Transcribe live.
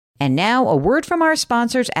And now, a word from our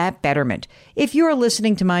sponsors at Betterment. If you're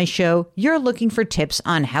listening to my show, you're looking for tips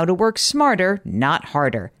on how to work smarter, not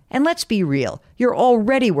harder. And let's be real, you're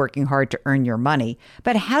already working hard to earn your money.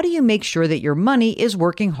 But how do you make sure that your money is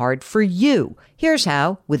working hard for you? Here's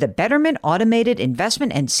how. With a Betterment automated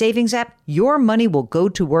investment and savings app, your money will go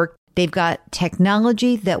to work. They've got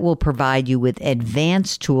technology that will provide you with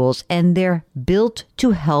advanced tools, and they're built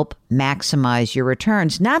to help maximize your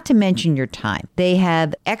returns, not to mention your time. They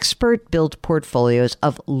have expert-built portfolios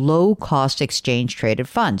of low-cost exchange-traded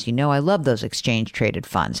funds. You know I love those exchange-traded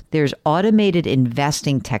funds. There's automated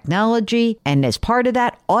investing technology, and as part of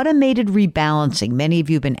that, automated rebalancing. Many of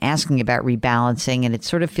you have been asking about rebalancing, and it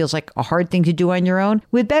sort of feels like a hard thing to do on your own.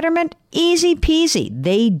 With Betterment, easy peasy.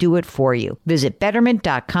 They do it for you. Visit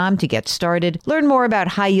Betterment.com to get started. Learn more about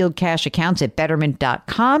high-yield cash accounts at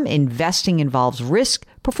Betterment.com. Investing involves risk.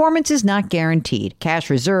 Performance is not guaranteed.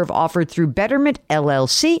 Cash reserve offered through Betterment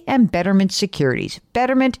LLC and Betterment Securities.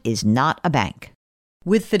 Betterment is not a bank.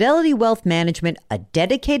 With Fidelity Wealth Management, a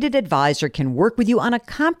dedicated advisor can work with you on a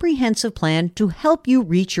comprehensive plan to help you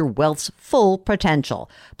reach your wealth's full potential.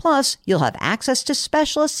 Plus, you'll have access to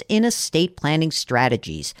specialists in estate planning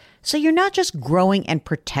strategies. So you're not just growing and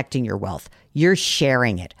protecting your wealth, you're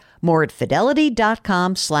sharing it. More at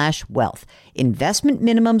fidelity.com/wealth. Investment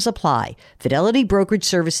minimums apply. Fidelity Brokerage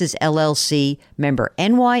Services, LLC, member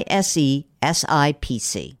NYSE,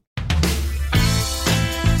 SIPC.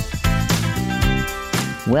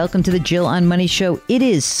 Welcome to the Jill on Money Show. It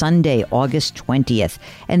is Sunday, August 20th,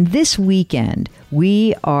 and this weekend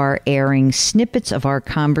we are airing snippets of our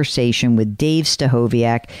conversation with Dave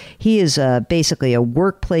Stachowiak. He is basically a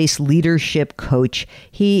workplace leadership coach.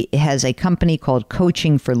 He has a company called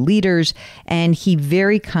Coaching for Leaders, and he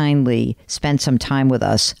very kindly spent some time with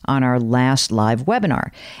us on our last live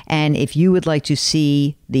webinar. And if you would like to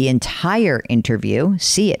see the entire interview,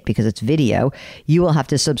 see it because it's video, you will have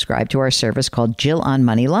to subscribe to our service called Jill on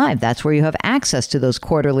Money Live. That's where you have access to those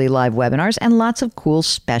quarterly live webinars and lots of cool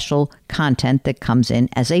special content that comes in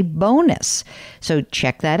as a bonus. So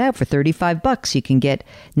check that out. For $35, you can get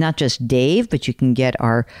not just Dave, but you can get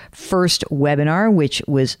our first webinar, which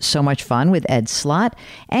was so much fun with Ed Slott.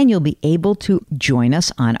 And you'll be able to join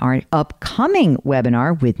us on our upcoming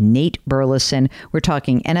webinar with Nate Burleson. We're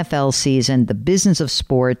talking NFL season, the business of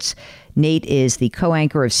sports. Nate is the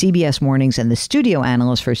co-anchor of CBS Mornings and the studio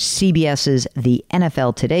analyst for CBS's The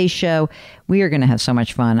NFL Today show. We are going to have so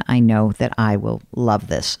much fun. I know that I will love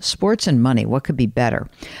this. Sports and money, what could be better?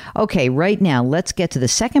 Okay, right now, let's get to the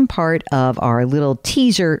second part of our little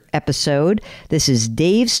teaser episode. This is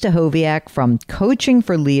Dave Stachowiak from Coaching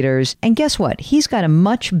for Leaders. And guess what? He's got a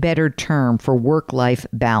much better term for work-life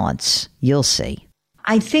balance. You'll see.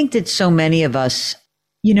 I think that so many of us,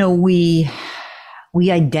 we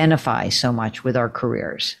identify so much with our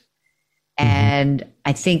careers. And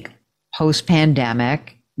I think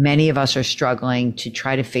post-pandemic, many of us are struggling to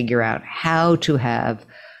try to figure out how to have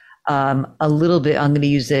a little bit, I'm going to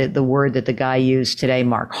use the word that the guy used today,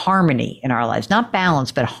 Mark, harmony in our lives, not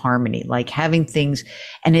balance, but harmony, like having things.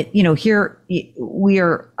 And here we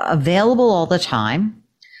are available all the time,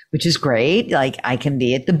 which is great. Like I can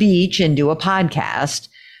be at the beach and do a podcast.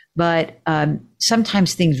 But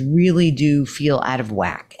sometimes things really do out of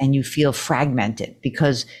whack and you feel fragmented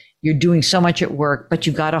because you're doing so much at work, but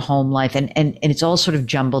you've got a home life and it's all sort of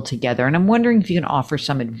jumbled together. And I'm wondering if you can offer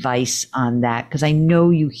some advice on that, because I know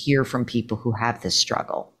you hear from people who have this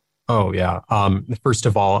struggle. Oh, yeah. First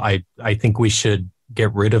of all, I think we should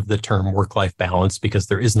get rid of the term work-life balance because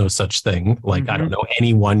there is no such thing. Like, I don't know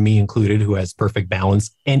anyone, me included, who has perfect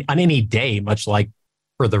balance and on any day, much like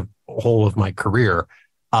for the whole of my career.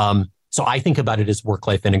 So I think about it as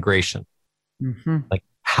work-life integration. Like,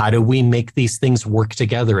 how do we make these things work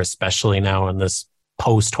together, especially now in this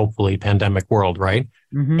hopefully pandemic world, right?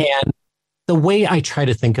 And the way I try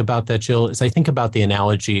to think about that, Jill, is I think about the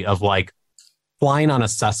analogy of like flying on a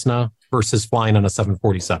Cessna versus flying on a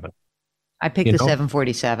 747. I picked the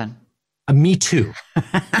 747. Me too,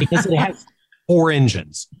 because it has 4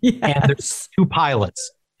 engines and there's 2 pilots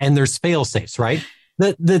and there's fail safes, right?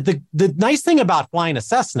 The nice thing about flying a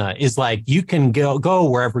Cessna is like you can go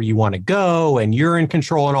wherever you want to go and you're in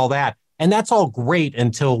control and all that. And that's all great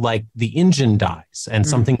until like the engine dies and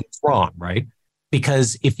something goes wrong, right?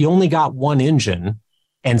 Because if you only got one engine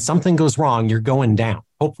and something goes wrong, you're going down,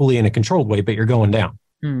 hopefully in a controlled way, but you're going down.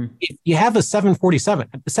 If you have a 747,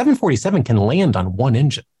 the 747 can land on one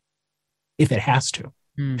engine if it has to.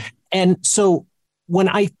 And so when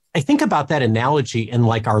I think about that analogy in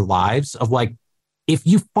like our lives of like, if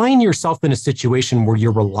you find yourself in a situation where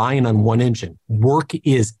you're relying on one engine, work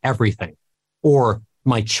is everything, or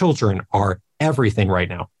my children are everything right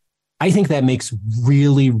now, I think that makes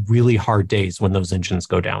really, really hard days when those engines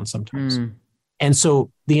go down sometimes. And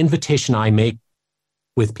so the invitation I make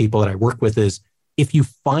with people that I work with is, if you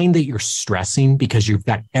find that you're stressing because you've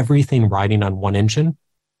got everything riding on one engine,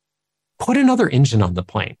 put another engine on the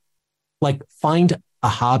plane. Like, find a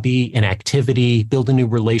hobby, an activity, build a new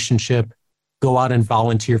relationship, go out and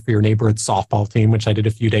volunteer for your neighborhood softball team, which I did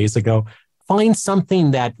a few days ago. Find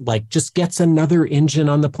something that like just gets another engine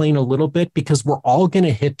on the plane a little bit, because we're all going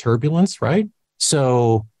to hit turbulence, right?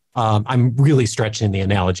 So I'm really stretching the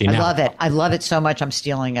analogy now. I love it. I love it so much. I'm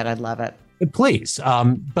stealing it. I love it. Please.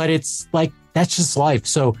 But it's like, that's just life.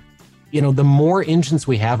 So, the more engines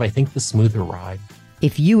we have, I think the smoother ride.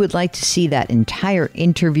 If you would like to see that entire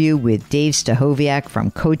interview with Dave Stachowiak from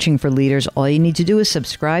Coaching for Leaders, all you need to do is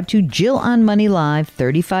subscribe to Jill on Money Live,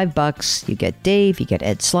 $35. You get Dave, you get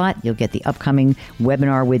Ed Slott, you'll get the upcoming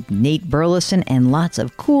webinar with Nate Burleson, and lots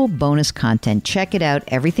of cool bonus content. Check it out.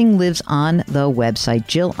 Everything lives on the website,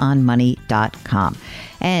 jillonmoney.com.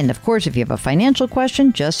 And of course, if you have a financial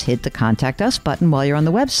question, just hit the Contact Us button while you're on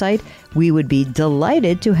the website. We would be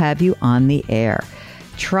delighted to have you on the air.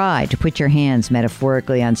 Try to put your hands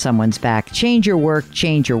metaphorically on someone's back. Change your work,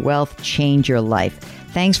 change your wealth, change your life.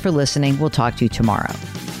 Thanks for listening. We'll talk to you tomorrow.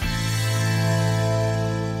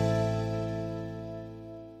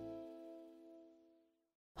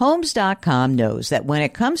 Homes.com knows that when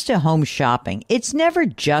it comes to home shopping, it's never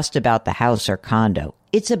just about the house or condo.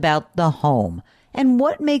 It's about the home. And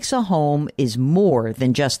what makes a home is more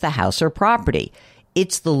than just the house or property.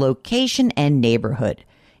 It's the location and neighborhood.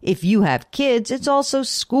 If you have kids, it's also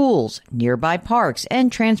schools, nearby parks,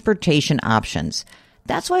 and transportation options.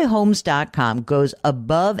 That's why Homes.com goes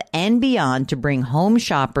above and beyond to bring home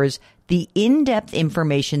shoppers the in-depth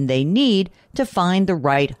information they need to find the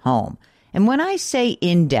right home. And when I say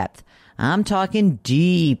in-depth, I'm talking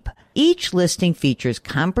deep. Each listing features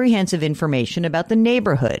comprehensive information about the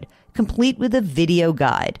neighborhood, complete with a video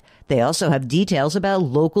guide. They also have details about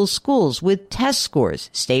local schools with test scores,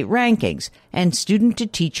 state rankings, and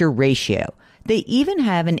student-to-teacher ratio. They even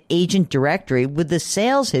have an agent directory with the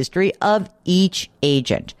sales history of each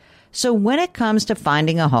agent. So when it comes to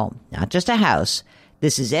finding a home, not just a house,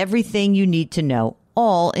 this is everything you need to know,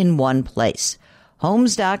 all in one place.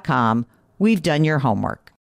 Homes.com, we've done your homework.